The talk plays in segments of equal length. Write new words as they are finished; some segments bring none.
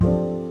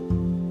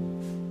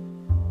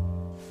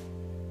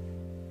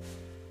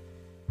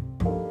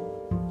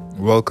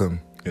Welcome.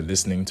 You're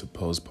listening to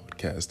Pose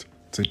Podcast.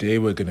 Today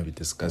we're going to be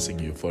discussing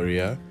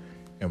Euphoria,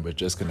 and we're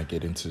just going to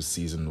get into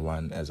season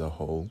 1 as a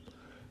whole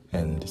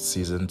and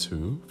season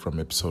 2 from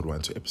episode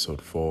 1 to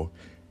episode 4.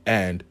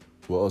 And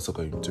we're also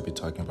going to be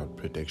talking about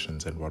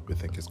predictions and what we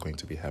think is going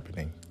to be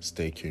happening.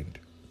 Stay tuned.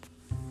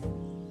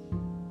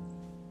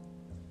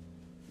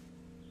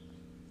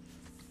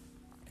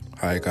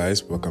 Hi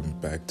guys, welcome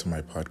back to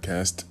my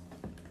podcast.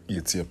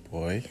 It's your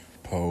boy,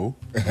 Poe.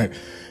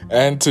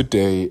 And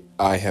today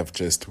I have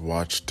just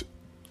watched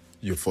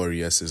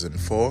Euphoria season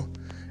 4.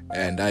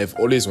 And I've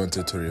always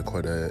wanted to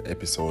record an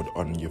episode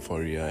on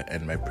Euphoria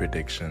and my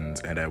predictions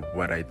and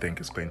what I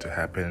think is going to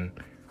happen.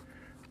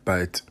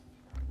 But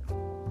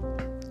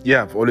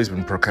yeah, I've always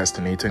been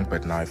procrastinating,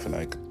 but now I feel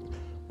like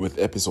with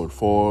episode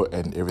 4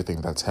 and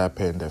everything that's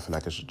happened, I feel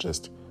like I should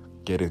just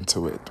get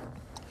into it.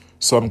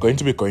 So I'm going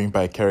to be going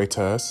by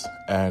characters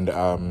and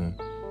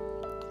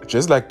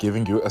just like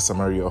giving you a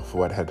summary of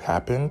what had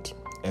happened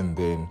and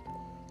then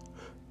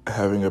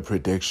having a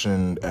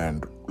prediction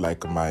and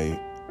like my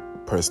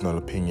personal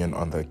opinion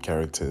on the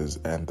characters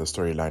and the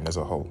storyline as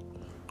a whole.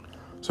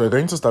 So we're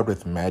going to start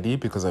with Maddie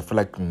because I feel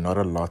like not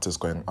a lot is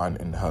going on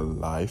in her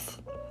life.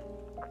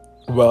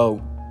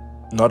 Well,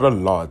 not a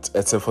lot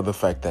except for the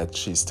fact that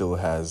she still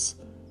has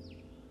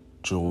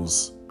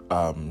Jules'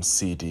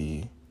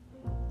 CD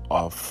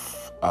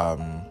of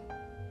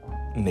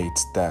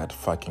Nate's dad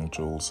fucking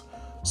Jules.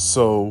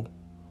 So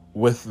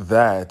with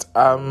that,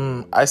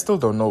 I still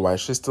don't know why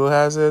she still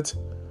has it,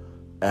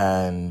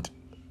 and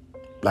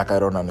like I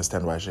don't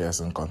understand why she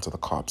hasn't gone to the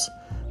cops.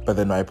 But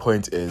then my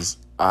point is,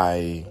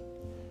 I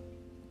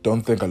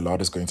don't think a lot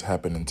is going to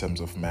happen in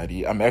terms of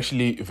Maddie. I'm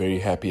actually very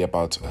happy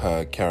about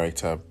her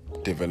character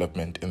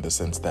development in the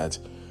sense that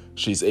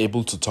she's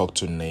able to talk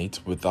to Nate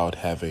without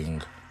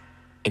having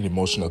an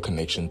emotional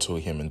connection to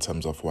him in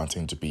terms of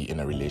wanting to be in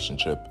a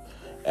relationship,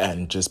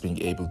 and just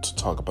being able to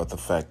talk about the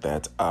fact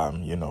that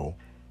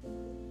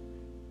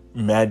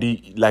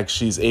Maddie, like,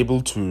 she's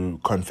able to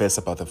confess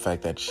about the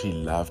fact that she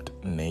loved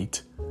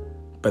Nate,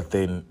 but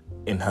then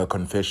in her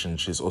confession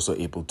she's also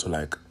able to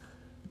like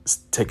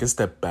take a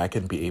step back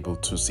and be able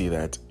to see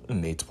that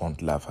Nate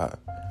won't love her,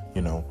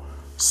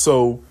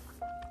 so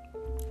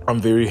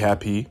I'm very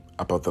happy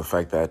about the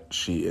fact that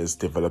she is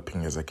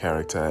developing as a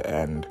character.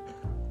 And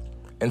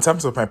in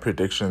terms of my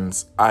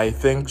predictions, I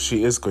think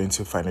she is going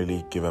to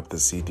finally give up the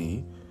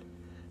CD,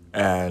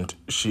 and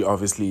she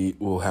obviously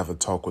will have a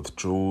talk with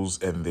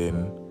Jules, and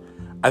then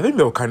I think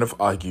they'll kind of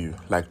argue,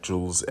 like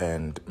Jules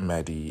and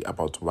Maddie,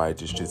 about why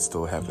they should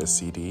still have the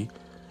CD.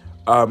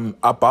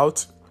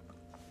 About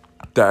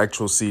the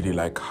actual CD,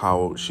 like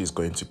how she's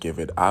going to give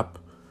it up,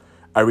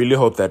 I really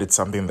hope that it's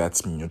something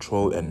that's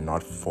mutual and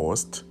not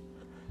forced,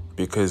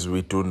 because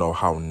we do know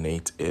how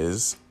Nate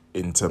is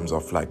in terms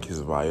of like his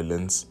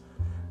violence.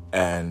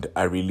 And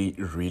I really,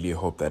 really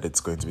hope that it's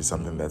going to be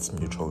something that's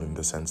mutual in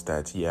the sense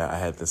that, yeah, I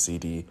had the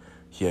CD,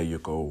 here you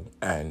go,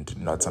 and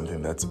not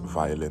something that's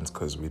violent,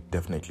 because we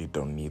definitely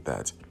don't need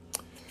that.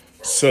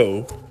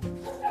 So,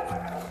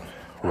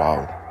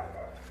 wow.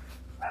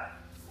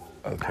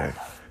 Okay.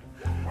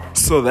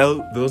 So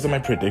those are my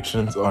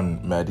predictions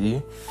on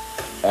Maddie.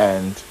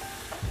 And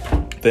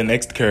the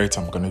next character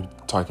I'm going to be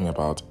talking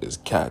about is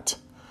Kat.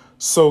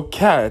 So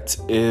Kat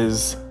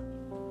is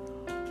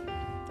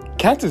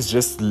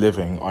just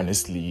living,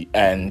 honestly,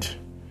 and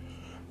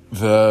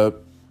I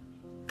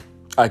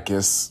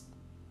guess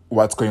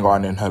what's going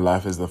on in her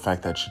life is the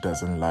fact that she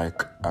doesn't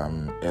like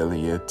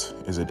Elliot.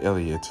 Is it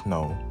Elliot?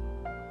 No.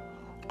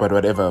 But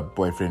whatever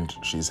boyfriend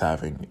she's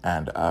having,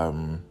 and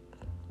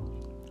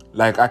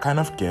like I kind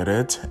of get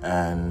it,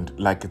 and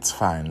like it's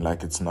fine.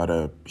 Like it's not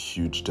a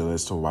huge deal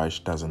as to why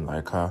she doesn't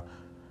like her.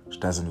 She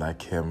doesn't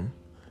like him.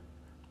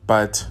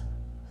 But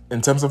in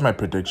terms of my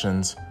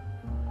predictions,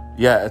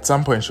 yeah, at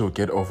some point she'll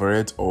get over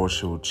it, or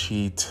she'll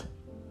cheat,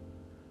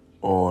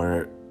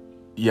 or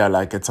yeah,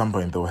 like at some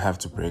point they'll have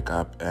to break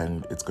up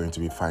and it's going to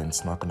be fine.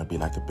 It's not going to be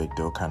like a big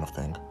deal kind of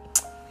thing.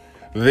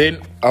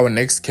 Then our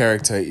next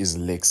character is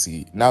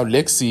Lexi. Now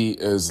Lexi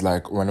is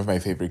like one of my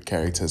favorite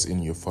characters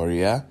in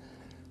Euphoria,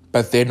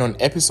 but then on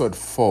episode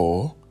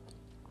 4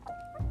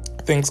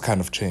 things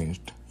kind of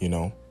changed,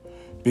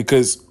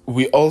 because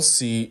we all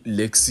see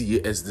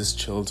Lexi as this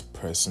chilled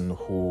person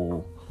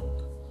who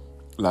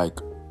like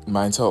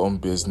minds her own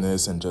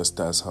business and just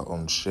does her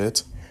own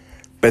shit.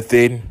 But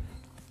then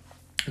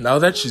now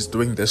that she's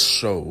doing this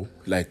show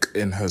like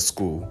in her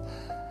school,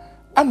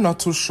 I'm not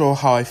too sure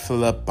how I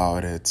feel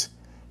about it,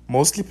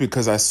 mostly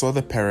because I saw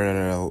the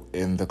parallel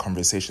in the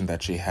conversation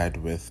that she had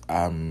with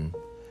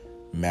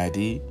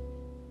Maddie,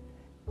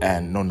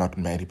 and no, not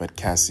Maddie, but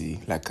Cassie,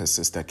 like her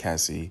sister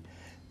Cassie.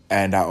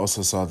 And I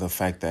also saw the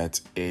fact that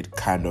it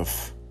kind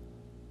of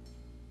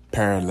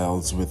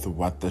parallels with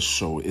what the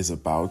show is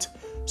about.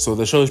 So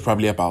the show is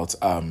probably about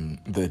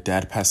the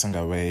dad passing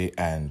away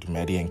and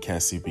Maddie and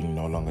Cassie being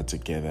no longer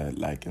together,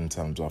 like in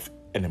terms of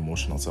an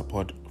emotional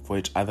support for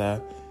each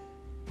other.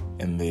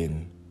 And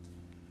then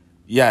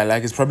yeah,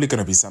 like it's probably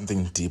gonna be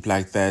something deep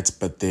like that,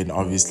 but then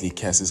obviously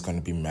Cass is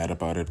gonna be mad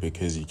about it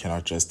because you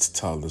cannot just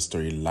tell the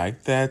story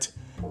like that.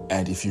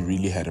 And if you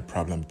really had a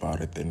problem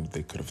about it, then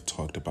they could have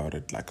talked about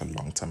it like a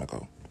long time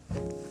ago.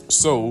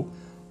 So,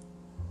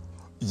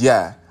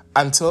 yeah,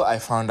 until I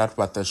found out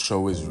what the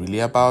show is really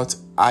about,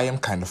 I am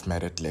kind of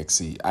mad at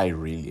Lexi. I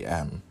really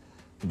am.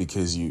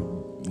 Because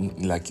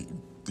like,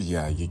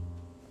 yeah, you,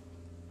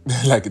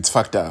 like it's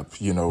fucked up,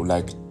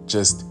 like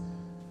just,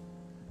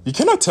 you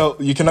cannot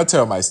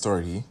tell my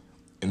story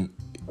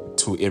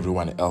to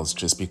everyone else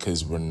just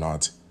because we're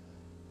not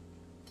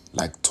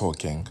like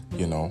talking.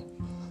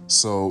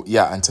 So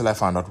yeah, until I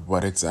found out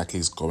what exactly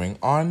is going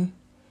on,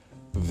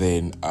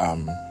 then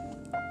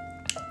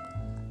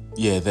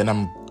then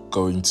I'm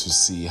going to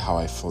see how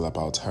I feel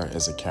about her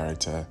as a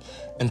character.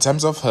 In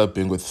terms of her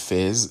being with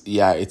Fez,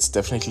 yeah, it's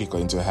definitely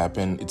going to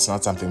happen. It's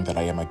not something that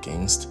I am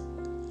against,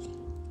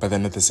 but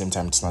then at the same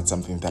time, it's not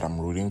something that I'm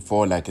rooting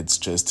for. Like, it's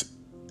just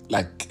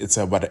like it's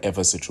a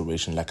whatever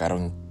situation. Like, I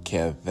don't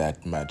care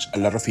that much. A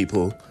lot of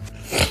people,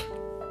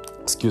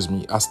 excuse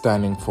me, are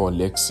standing for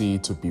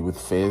Lexi to be with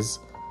Fez,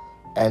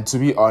 and to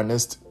be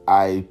honest,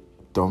 I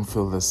don't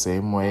feel the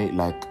same way.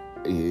 Like,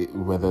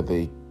 whether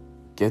they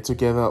get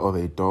together or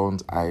they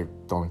don't, I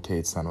don't care.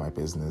 It's none of my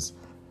business.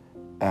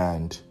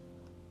 And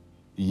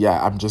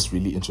yeah, I'm just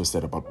really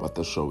interested about what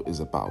the show is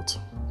about.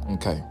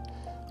 Okay,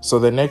 so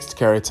the next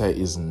character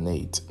is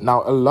Nate.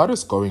 Now, a lot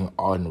is going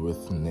on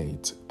with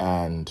Nate,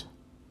 and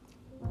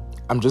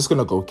I'm just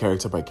gonna go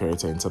character by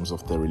character in terms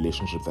of the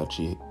relationship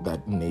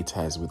that Nate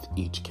has with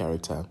each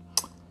character.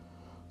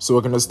 So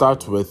we're gonna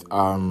start with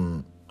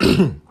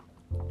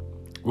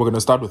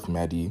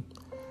Maddie.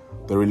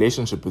 The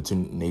relationship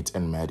between Nate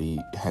and Maddie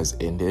has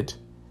ended,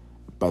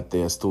 but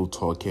they are still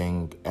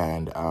talking,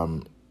 and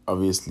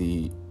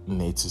obviously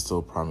Nate is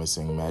still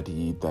promising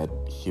Maddie that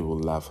he will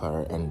love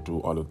her and do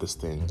all of this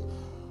thing,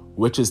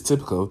 which is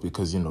typical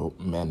because,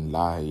 men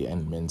lie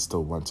and men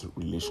still want a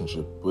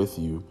relationship with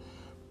you.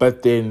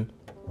 But then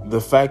the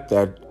fact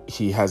that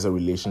he has a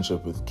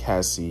relationship with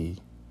Cassie,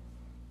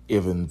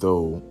 even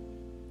though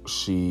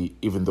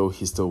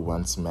he still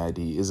wants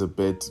Maddie, is a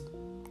bit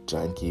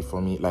janky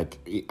for me. Like,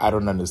 I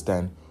don't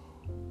understand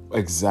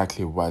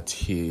exactly what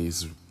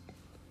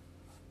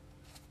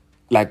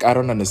I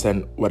don't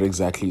understand what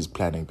exactly he's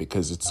planning,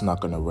 because it's not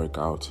going to work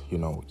out.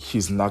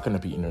 He's not going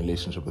to be in a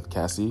relationship with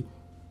Cassie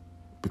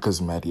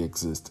because Maddie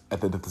exists.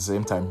 And then at the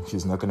same time,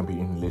 he's not going to be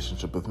in a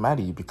relationship with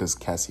Maddie because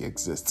Cassie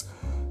exists.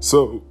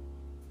 So,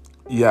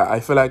 yeah, I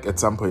feel like at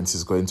some point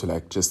he's going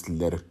to just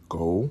let it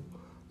go.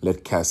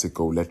 Let Cassie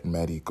go, let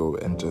Maddie go,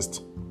 and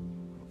just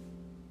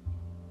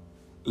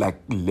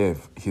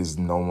live his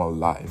normal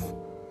life.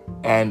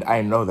 And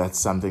I know that's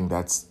something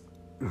that's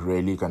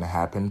really going to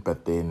happen,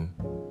 but then,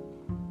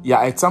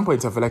 yeah, at some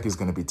point I feel like he's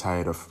going to be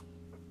tired of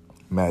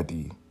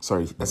Maddie.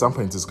 Sorry, at some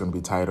point he's going to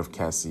be tired of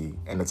Cassie,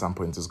 and at some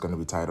point he's going to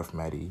be tired of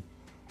Maddie.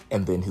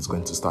 And then he's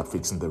going to start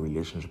fixing the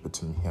relationship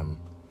between him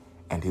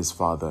and his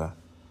father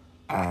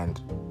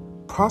and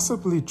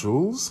possibly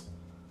Jules.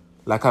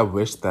 I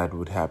wish that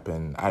would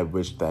happen. I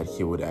wish that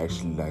he would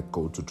actually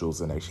go to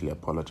Jules and actually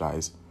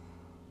apologize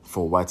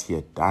for what he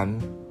had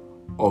done.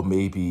 Or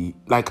maybe,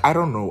 I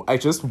don't know. I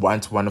just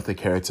want one of the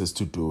characters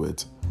to do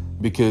it,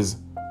 because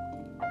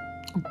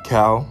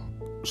Cal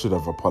should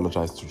have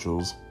apologized to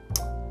Jules.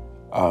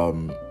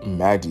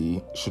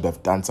 Maddie should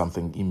have done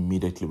something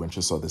immediately when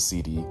she saw the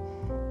CD.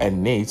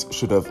 And Nate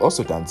should have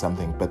also done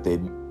something, but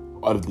then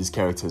all of these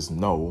characters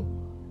know,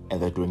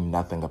 and they're doing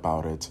nothing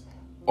about it.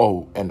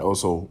 Oh, and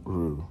also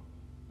Rue.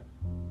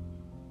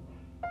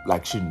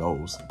 She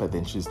knows, but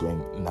then she's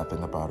doing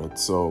nothing about it.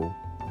 So,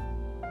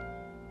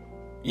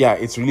 yeah,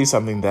 it's really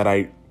something that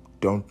I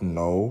don't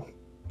know,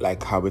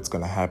 how it's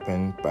going to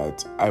happen,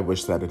 but I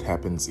wish that it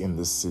happens in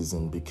this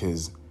season,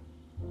 because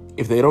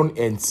if they don't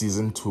end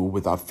season 2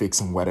 without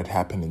fixing what had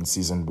happened in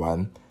season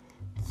 1,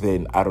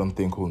 then I don't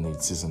think we'll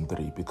need season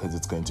 3, because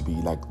it's going to be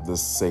the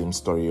same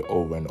story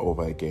over and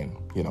over again,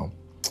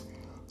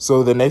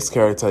 So the next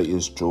character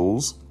is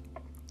Jules.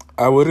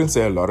 I wouldn't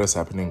say a lot is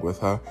happening with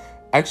her.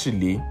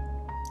 Actually,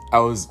 I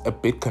was a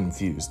bit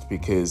confused,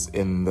 because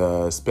in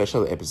the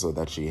special episode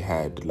that she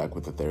had,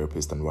 with the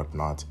therapist and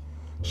whatnot,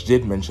 she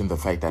did mention the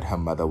fact that her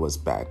mother was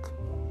back.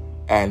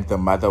 And the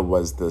mother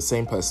was the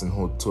same person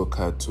who took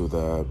her to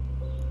the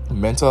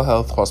mental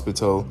health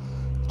hospital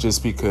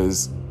just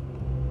because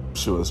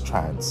she was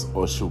trans,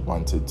 or she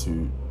wanted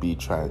to be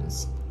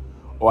trans.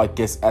 Or I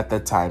guess at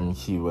that time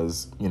he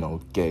was,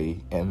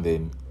 gay, and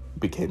then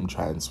became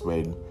trans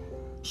when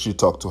she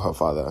talked to her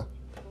father.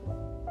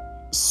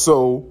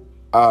 So,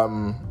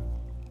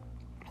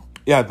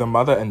 yeah, the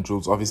mother and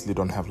Jules obviously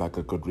don't have a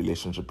good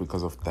relationship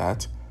because of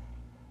that.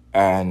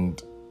 And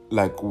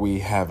we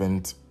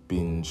haven't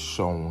been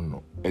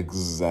shown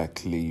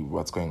exactly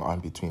what's going on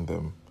between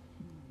them.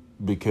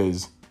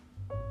 Because,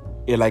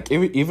 yeah,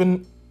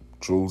 even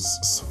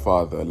Jules'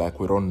 father,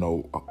 we don't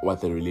know what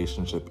the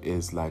relationship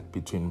is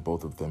between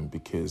both of them,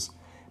 because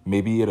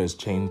maybe it has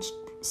changed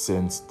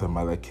since the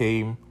mother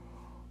came,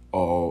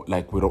 or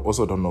like we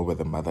also don't know where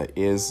the mother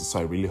is. So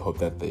I really hope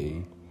that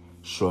they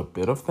show a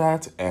bit of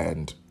that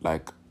and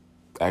like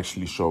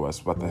actually show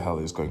us what the hell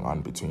is going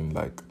on between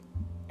like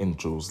in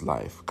Jules'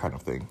 life kind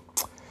of thing.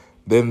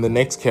 Then the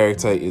next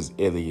character is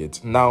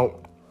Elliot. Now,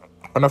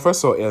 when I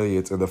first saw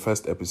Elliot in the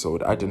first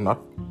episode, I did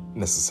not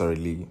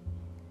necessarily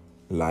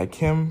like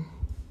him.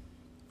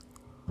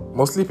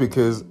 Mostly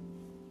because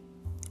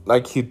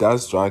like he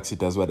does drugs, he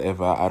does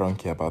whatever, I don't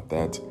care about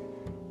that.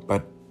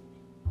 But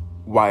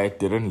why I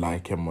didn't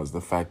like him was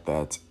the fact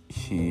that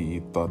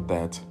he thought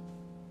that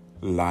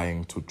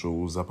lying to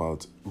Jules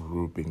about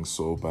Rue being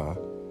sober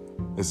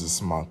is a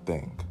smart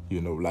thing.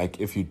 You know,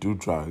 like if you do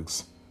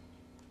drugs,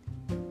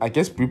 I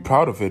guess be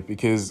proud of it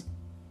because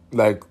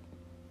like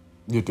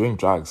you're doing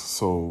drugs.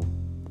 So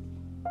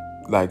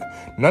like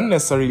not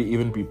necessarily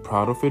even be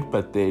proud of it,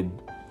 but then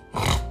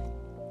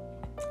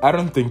I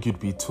don't think you'd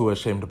be too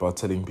ashamed about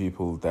telling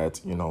people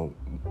that, you know,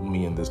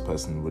 me and this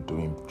person were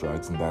doing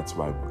drugs and that's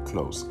why we're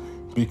close.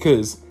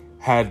 Because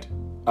had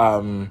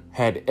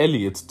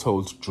Elliot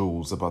told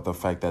Jules about the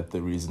fact that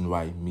the reason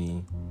why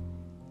me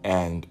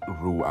and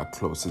Rue are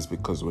close is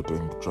because we're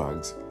doing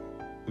drugs,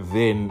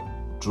 then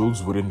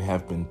Jules wouldn't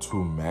have been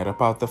too mad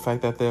about the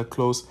fact that they're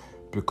close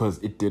because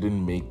it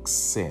didn't make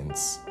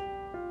sense.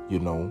 You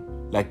know,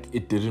 like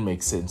it didn't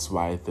make sense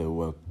why they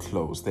were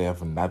close. They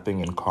have nothing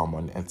in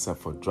common except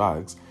for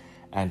drugs.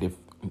 And if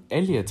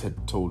Elliot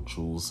had told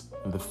Jules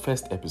in the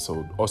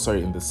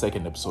in the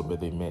second episode where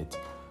they met,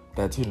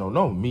 that, you know,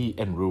 no, me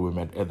and Rue we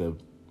met at the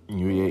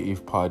New Year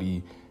Eve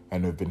party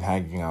and we've been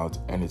hanging out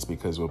and it's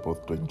because we're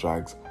both doing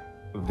drugs,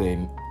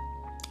 then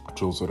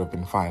Jules would have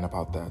been fine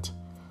about that.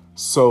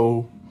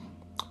 So,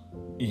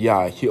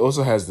 yeah, he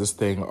also has this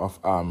thing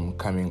of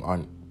coming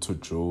on to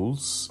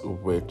Jules,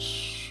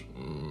 which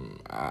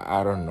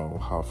I don't know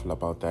how I feel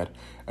about that.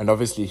 And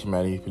obviously he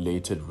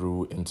manipulated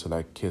Rue into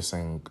like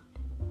kissing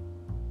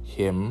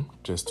him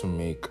just to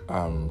make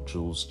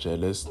Jules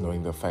jealous,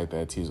 knowing the fact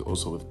that he's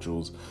also with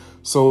Jules.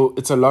 So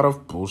it's a lot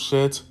of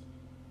bullshit.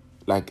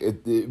 Like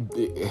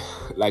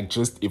like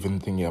just even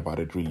thinking about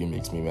it really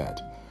makes me mad.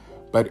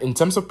 But in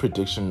terms of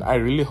prediction, I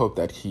really hope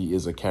that he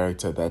is a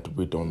character that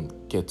we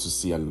don't get to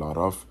see a lot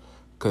of,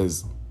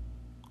 because,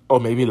 or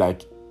maybe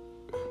like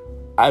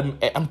I'm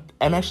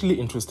actually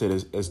interested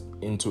as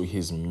into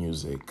his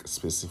music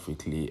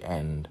specifically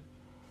and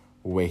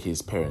where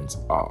his parents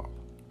are.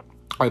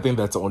 I think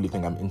that's the only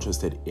thing I'm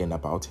interested in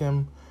about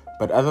him.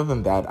 But other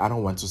than that, I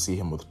don't want to see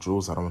him with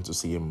Jules. I don't want to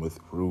see him with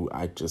Rue.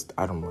 I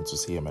don't want to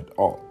see him at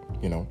all,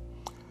 you know.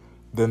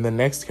 Then the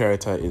next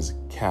character is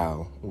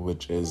Cal,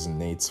 which is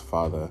Nate's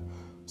father.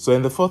 So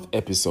in the fourth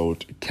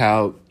episode,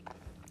 Cal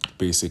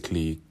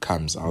basically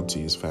comes out to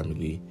his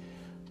family,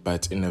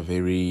 but in a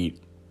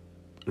very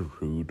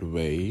rude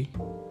way.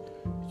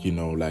 You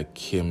know, like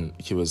he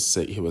was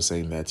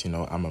saying that, you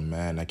know, I'm a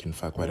man, I can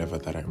fuck whatever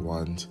that I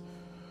want,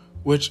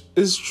 which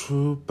is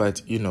true,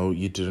 but you know,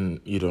 you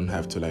don't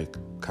have to like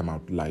come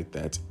out like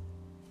that.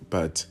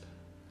 But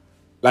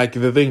like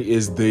the thing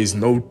is, there is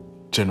no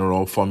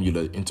general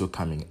formula into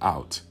coming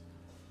out,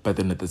 but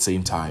then at the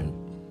same time,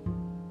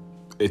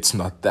 it's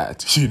not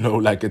that, you know,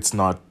 like it's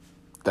not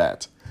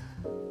that.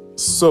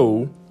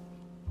 So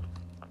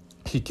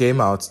he came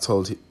out,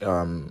 told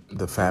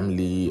the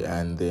family,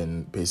 and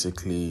then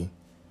basically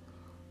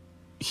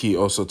he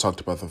also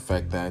talked about the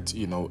fact that,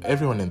 you know,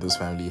 everyone in this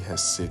family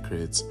has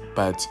secrets,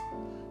 but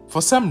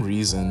for some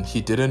reason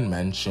he didn't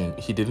mention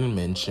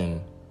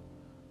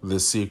the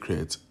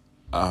secret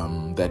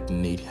that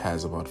Nate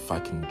has about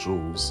fucking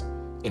Jules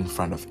in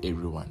front of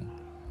everyone,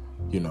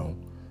 you know,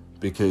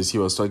 because he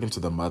was talking to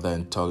the mother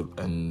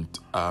and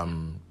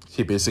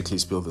he basically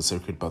spilled the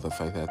secret about the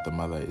fact that the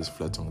mother is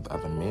flirting with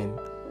other men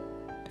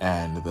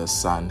and the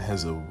son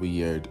has a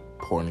weird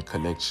porn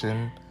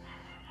collection,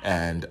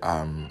 and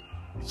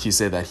he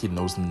said that he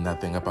knows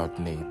nothing about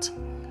Nate,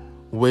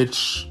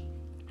 which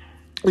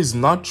is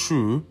not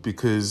true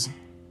because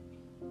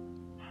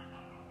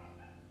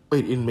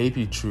it may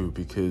be true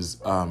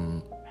because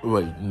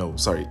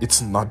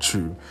it's not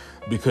true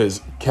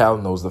because Cal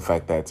knows the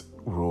fact that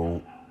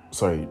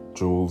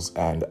Jules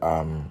and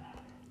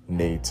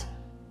Nate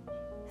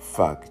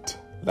fucked.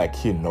 Like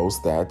he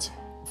knows that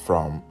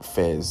from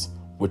Fez,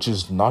 which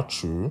is not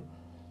true.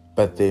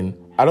 But then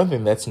I don't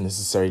think that's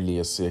necessarily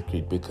a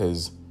secret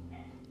because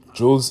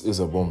Jules is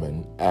a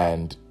woman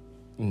and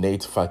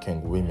Nate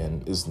fucking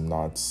women is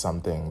not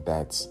something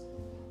that's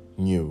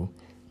new.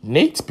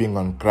 Nate being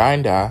on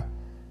Grindr,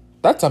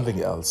 that's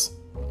something else.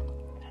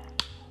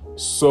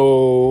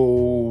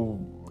 So,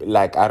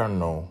 like, I don't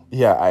know.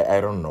 Yeah,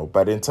 I don't know.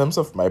 But in terms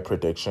of my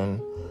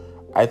prediction,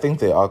 I think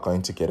they are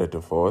going to get a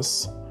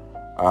divorce.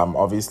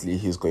 Obviously,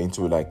 he's going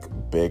to, like,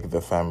 beg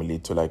the family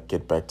to, like,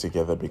 get back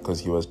together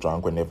because he was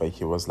drunk whenever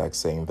he was, like,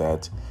 saying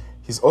that.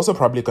 He's also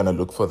probably going to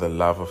look for the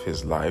love of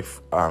his life,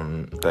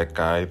 that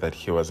guy that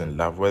he was in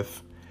love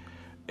with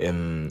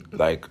in,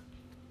 like,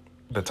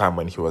 the time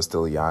when he was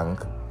still young.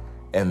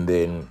 And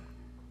then,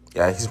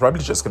 yeah, he's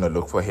probably just going to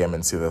look for him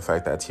and see the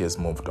fact that he has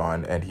moved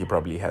on and he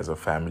probably has a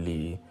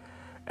family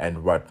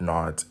and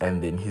whatnot.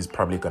 And then he's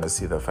probably going to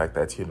see the fact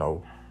that,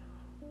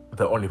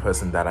 the only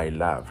person that I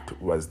loved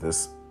was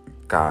this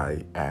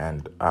guy.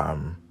 And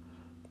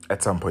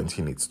at some point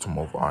he needs to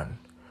move on.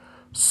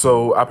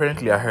 So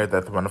apparently I heard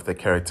that one of the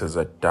characters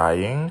are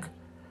dying.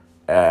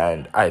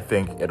 And I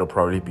think it'll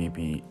probably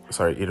be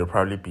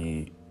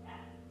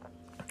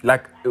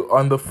like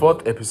on the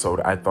 4th episode,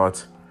 I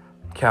thought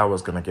Cal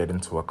was going to get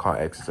into a car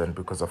accident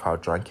because of how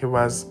drunk he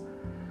was.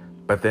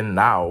 But then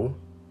now,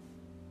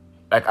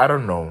 like, I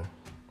don't know.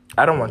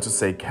 I don't want to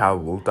say Cal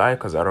will die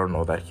because I don't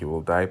know that he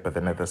will die. But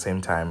then at the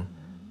same time,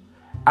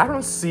 I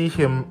don't see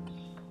him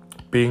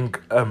being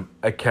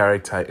a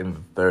character in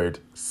the 3rd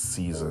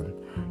season.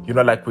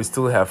 Like we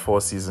still have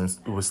 4 seasons.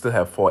 We still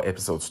have 4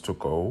 episodes to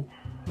go.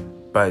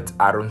 But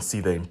I don't see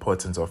the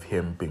importance of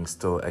him being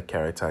still a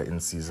character in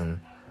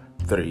season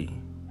 3.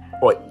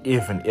 Or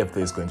even if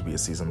there's going to be a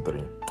season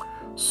 3.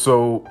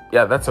 So,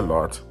 yeah, that's a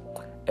lot.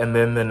 And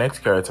then the next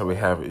character we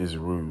have is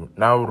Rue.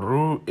 Now,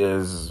 Rue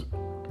is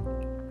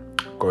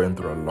going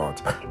through a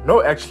lot.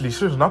 No, actually,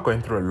 she's not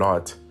going through a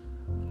lot.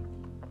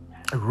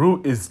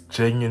 Rue is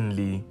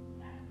genuinely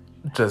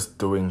just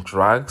doing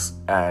drugs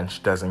and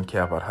she doesn't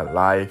care about her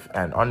life.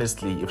 And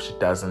honestly, if she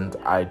doesn't,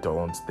 I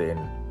don't,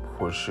 then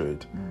who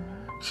should?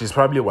 She's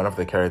probably one of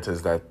the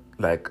characters that,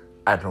 like,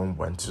 I don't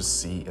want to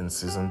see in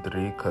season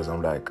 3 because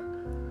I'm like,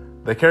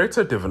 the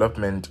character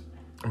development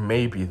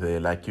may be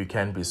there. Like, you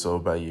can be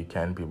sober, you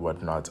can be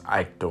whatnot.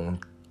 I don't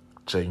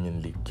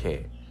genuinely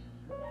care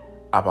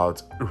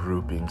about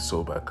Rue being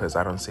sober because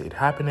I don't see it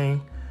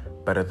happening.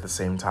 But at the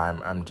same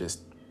time, I'm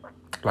just,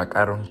 like,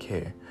 I don't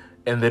care.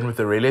 And then with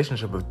the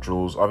relationship with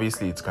Jules,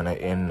 obviously it's going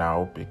to end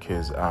now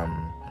because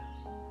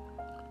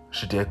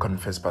she did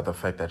confess about the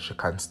fact that she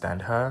can't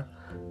stand her.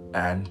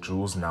 And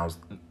Jules now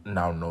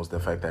knows the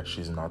fact that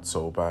she's not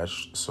sober,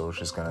 so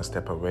she's gonna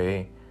step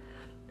away.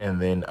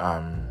 And then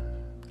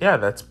yeah,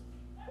 that's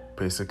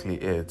basically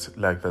it.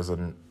 Like, there's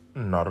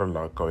not a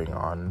lot going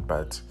on,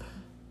 but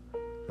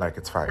like,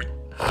 it's fine.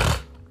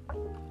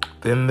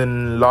 Then the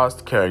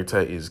last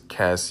character is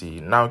Cassie.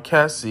 Now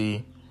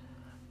Cassie,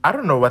 I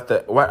don't know what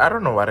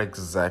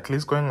exactly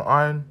is going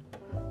on,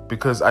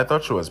 because I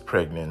thought she was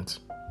pregnant,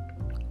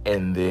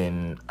 and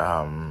then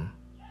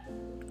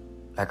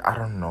like, I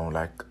don't know,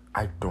 like,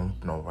 I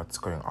don't know what's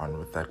going on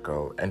with that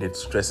girl, and it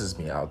stresses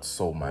me out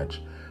so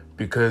much,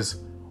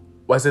 because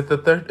was it the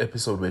 3rd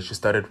episode where she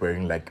started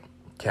wearing like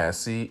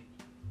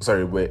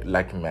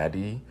like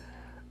Maddie,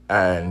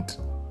 and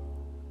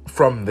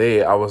from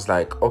there I was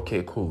like,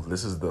 okay, cool,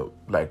 this is the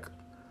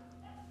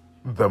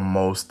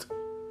most,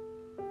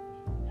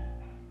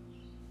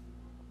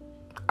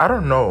 I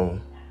don't know,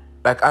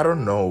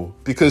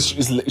 because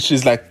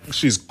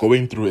she's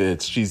going through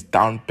it, she's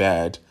down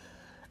bad.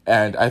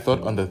 And I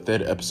thought on the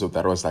 3rd episode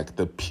that was like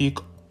the peak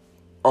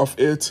of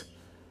it.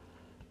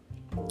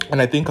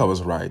 And I think I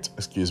was right.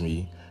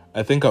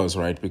 I think I was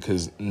right,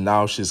 because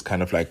now she's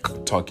kind of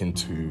like talking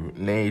to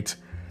Nate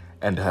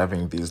and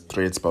having these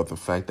threats about the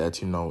fact that,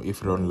 if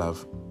you don't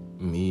love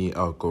me,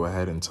 I'll go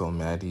ahead and tell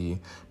Maddie.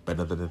 But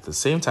at the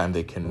same time,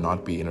 they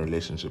cannot be in a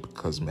relationship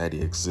because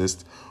Maddie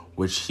exists,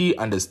 which he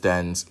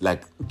understands.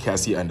 Like,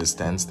 Cassie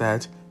understands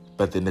that.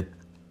 But then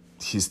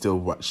she still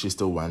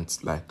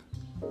wants like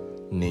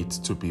Nate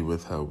to be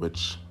with her,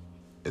 which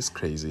is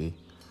crazy.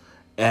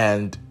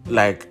 And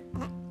like,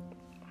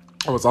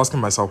 I was asking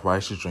myself, why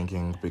is she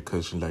drinking?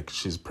 Because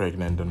she's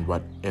pregnant and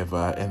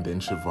whatever, and then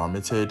she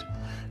vomited.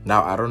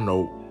 Now I don't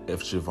know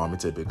if she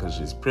vomited because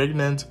she's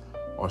pregnant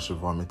or she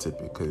vomited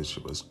because she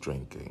was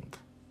drinking.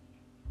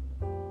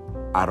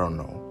 I don't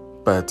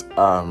know. But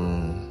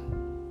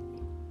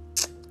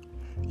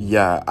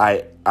yeah,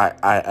 I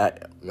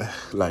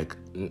like,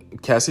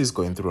 Cassie's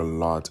going through a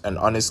lot, and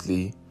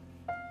honestly,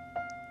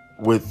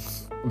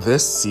 with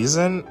this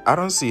season, I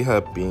don't see her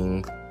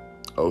being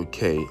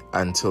okay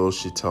until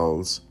she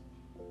tells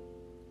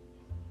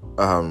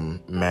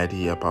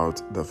Maddie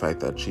about the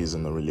fact that she's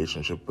in a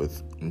relationship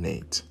with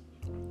Nate.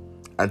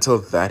 Until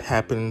that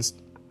happens,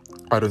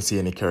 I don't see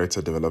any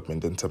character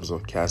development in terms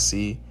of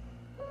Cassie.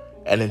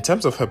 And in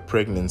terms of her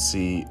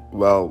pregnancy,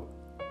 well,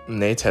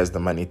 Nate has the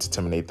money to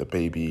terminate the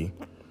baby,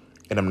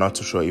 and I'm not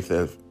too sure if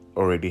they've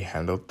already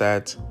handled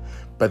that.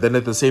 But then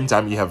at the same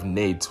time, you have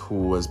Nate, who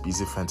was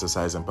busy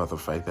fantasizing about the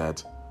fact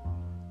that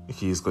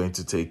he's going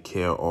to take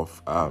care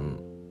of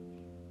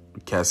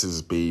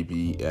Cassie's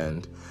baby.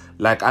 And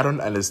like, I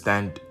don't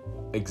understand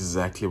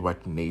exactly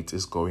what Nate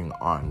is going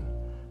on,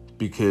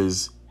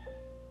 because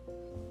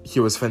he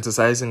was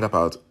fantasizing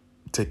about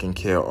taking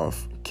care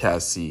of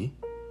Cassie,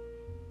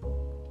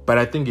 but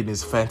I think in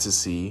his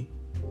fantasy,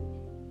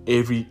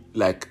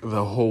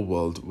 the whole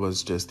world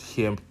was just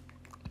him,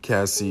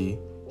 Cassie,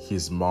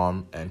 his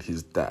mom, and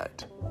his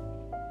dad.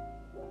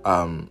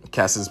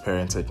 Cassie's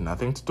parents had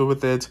nothing to do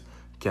with it.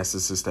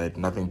 Cassie's sister had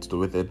nothing to do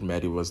with it.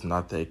 Maddie was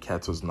not there.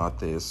 Kat was not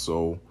there.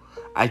 So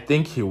I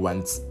think he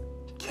wants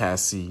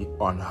Cassie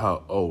on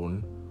her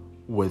own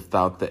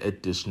without the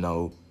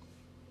additional,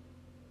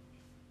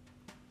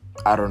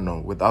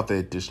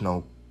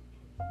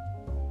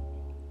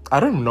 I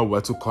don't know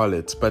what to call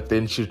it, but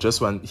then he just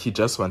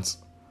wants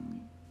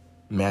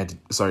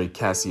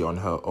Cassie on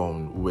her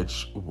own,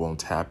 which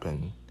won't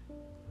happen,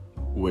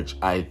 which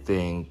I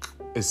think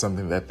is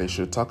something that they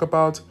should talk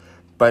about.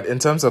 But in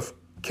terms of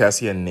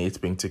Cassie and Nate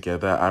being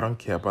together, I don't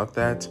care about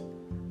that.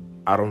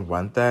 I don't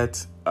want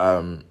that.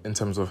 In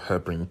terms of her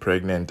being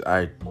pregnant,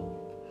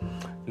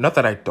 not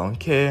that I don't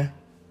care.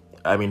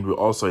 I mean, we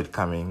all saw it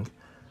coming,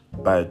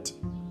 but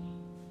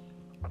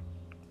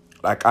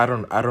like I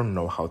don't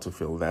know how to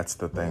feel. That's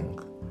the thing.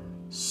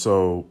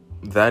 So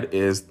that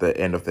is the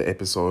end of the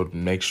episode.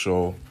 Make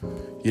sure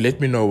you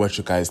let me know what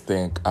you guys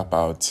think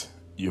about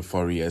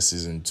Euphoria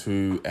season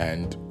 2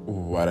 and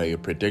what are your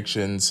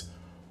predictions,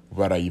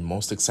 what are you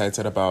most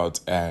excited about,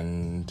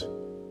 and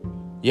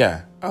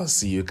yeah, I'll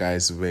see you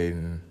guys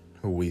when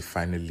we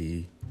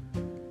finally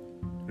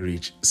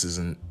reach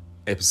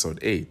episode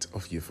 8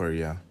 of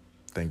Euphoria.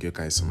 Thank you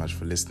guys so much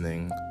for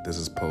listening. This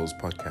is Poe's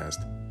podcast.